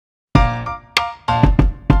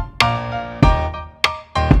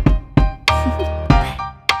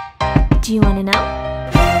Do you wanna know?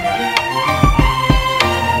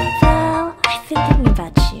 Well, I've been thinking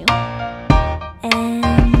about you,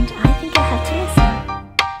 and I think you'll have to listen,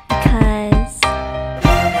 because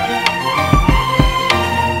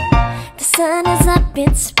the sun is up,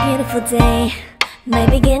 it's a beautiful day. My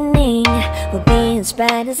beginning will be as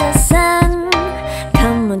bright as the sun.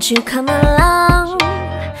 Come, won't you come along?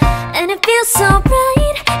 And it feels so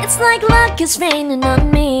bright, it's like luck is raining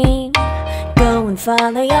on me. Go and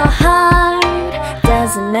follow your heart,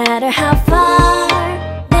 doesn't matter how far.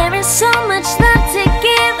 There is so much love to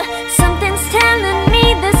give, something's telling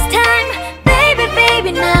me this time. Baby,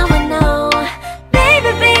 baby, now I know.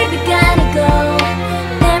 Baby, baby, gotta go.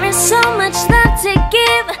 There is so much love to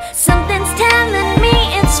give, something's telling me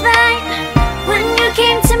it's right. When you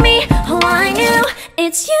came to me, oh I knew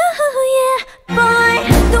it's you, yeah, boy.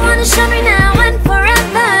 The one who showed me now and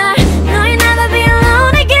forever. No, you'll never be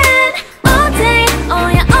alone again. All day, oh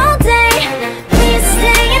yeah, all day. Please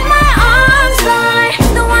stay in my arms, boy.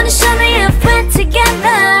 The one who showed me if we're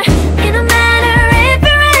together. It don't matter if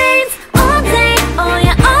it rains. All day, oh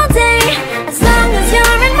yeah, all day. As long as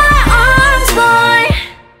you're in my arms, boy.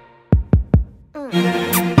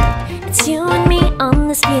 It's you and me on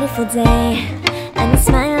this beautiful day, and it's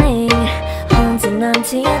smiling, holding on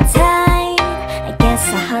to you tight. I guess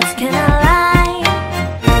our hearts can align,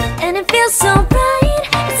 and it feels so bright.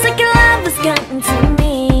 It's like your love has gotten to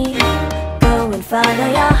me. Go and follow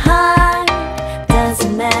your heart,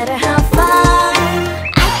 doesn't matter how far.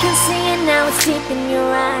 I can see it now, it's deep in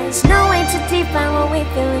your eyes. No way to define what we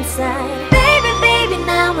feel inside. Baby, baby,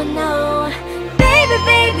 now I know. Baby,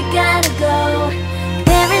 baby, gotta go.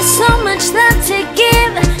 There is so much love to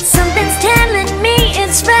give, something's telling me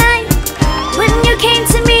it's right. When you came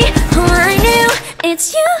to me, oh I knew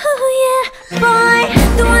it's you, yeah, boy.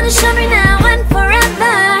 The one who showed me now and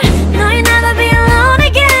forever. No, you'll never be alone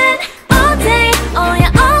again. All day, oh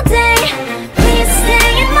yeah, all day. Please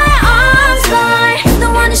stay in my arms, boy. The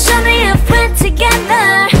one who showed me if we're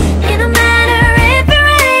together. It don't matter if it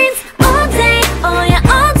rains. All day, oh yeah,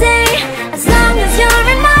 all day. As long as you're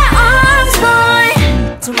in my arms, boy.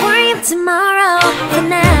 Don't worry of tomorrow, for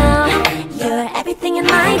now you're everything in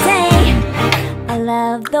my day. I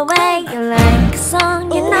love the way you like a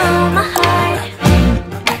song, you know my heart.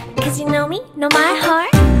 Cause you know me, know my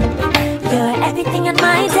heart. You're everything in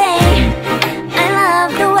my day. I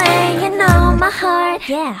love the way you know my heart.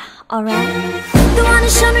 Yeah, alright. The one who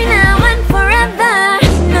showed me now and forever.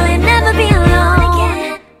 No, you'll never be alone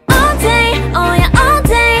again. All day, oh yeah, all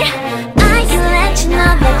day. I can let you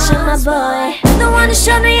know that you're my boy. The one who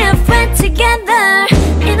showed me if we're together.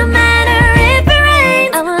 It don't matter if it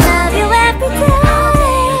rains. I will love you every day.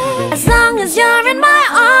 As long as you're in my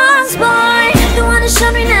arms, boy. The one who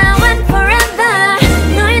showed me now and forever.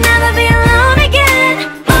 No, you'll never be alone again.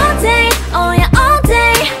 All day, oh yeah, all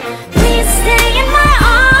day. Please stay in my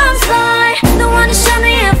arms, boy. The one who showed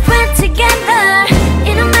me if we're together.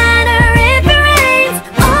 It don't matter if it rains.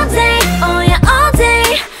 All day, oh yeah, all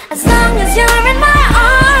day. As long as you're in my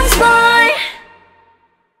arms, boy.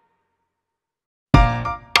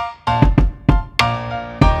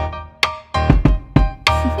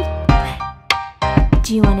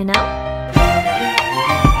 Do you wanna know?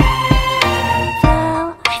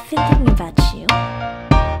 Well, I've been thinking about you,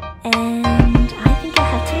 and I think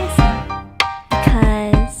you'll have to listen,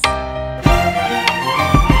 because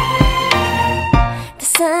the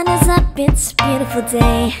sun is up, it's a beautiful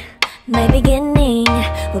day. My beginning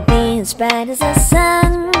will be as bright as the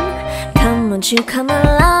sun. Come, won't you come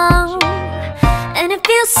along? And it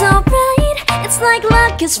feels so bright, it's like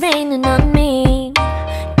luck is raining on me.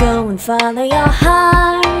 Go and follow your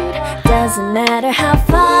heart, doesn't matter how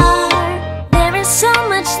far. There is so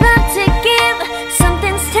much love to give,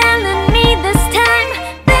 something's telling me this time.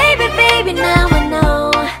 Baby, baby, now I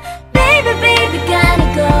know. Baby, baby, gotta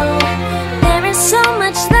go. There is so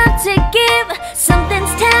much love to give,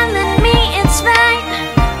 something's telling me it's right.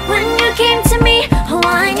 When you came to me, oh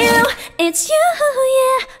I knew it's you,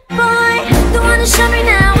 yeah, boy. The one who showed me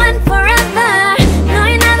now and forever. No,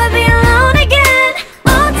 you'll never be alone again.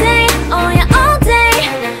 All day, oh yeah, all day.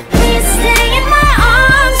 Please stay in my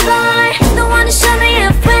arms, boy. The one who showed me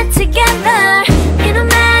if we're together. It don't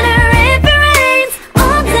matter if it rains.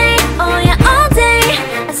 All day, oh yeah, all day.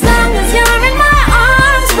 As long as you're in my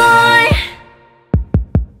arms, boy.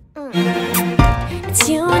 It's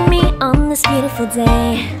you and me on this beautiful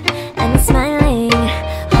day, and it's smiling,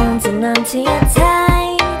 holding on to you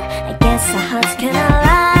tight. I guess our hearts can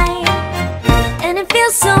align, and it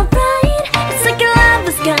feels so bright. It's like your love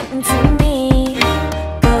has gotten to me.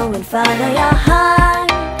 Go and follow your heart,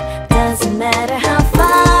 doesn't matter how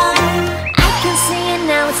far. I can see it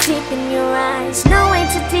now, it's deep in your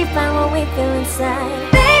we feel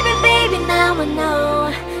inside. Baby, baby, now I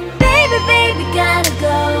know. Baby, baby, gotta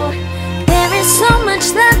go. There is so much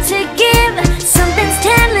love to give. Something's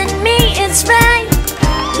telling me it's right.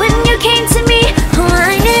 When you came to me, oh,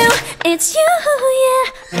 I knew it's you, yeah,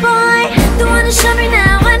 boy. The one to show me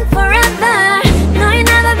now and forever. No, you'll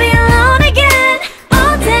never be alone again.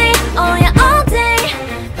 All day, oh yeah, all day.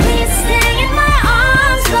 Please stay in my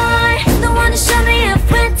arms, boy. The one to show me if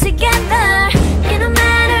we're together. It don't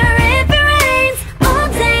matter if it rains. All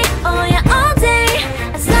day, oh yeah, all day.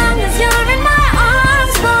 As long as you're in my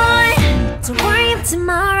arms, boy. Don't worry about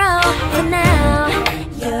tomorrow. For now,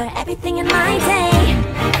 you're everything in my day.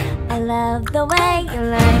 I love the way you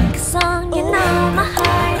like a song. You know my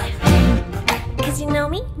heart. Cause you know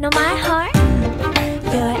me, know my heart.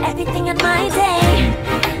 You're everything in my day.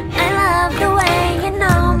 I love the way you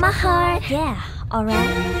know my heart. Yeah, alright.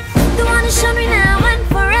 The one to show me now.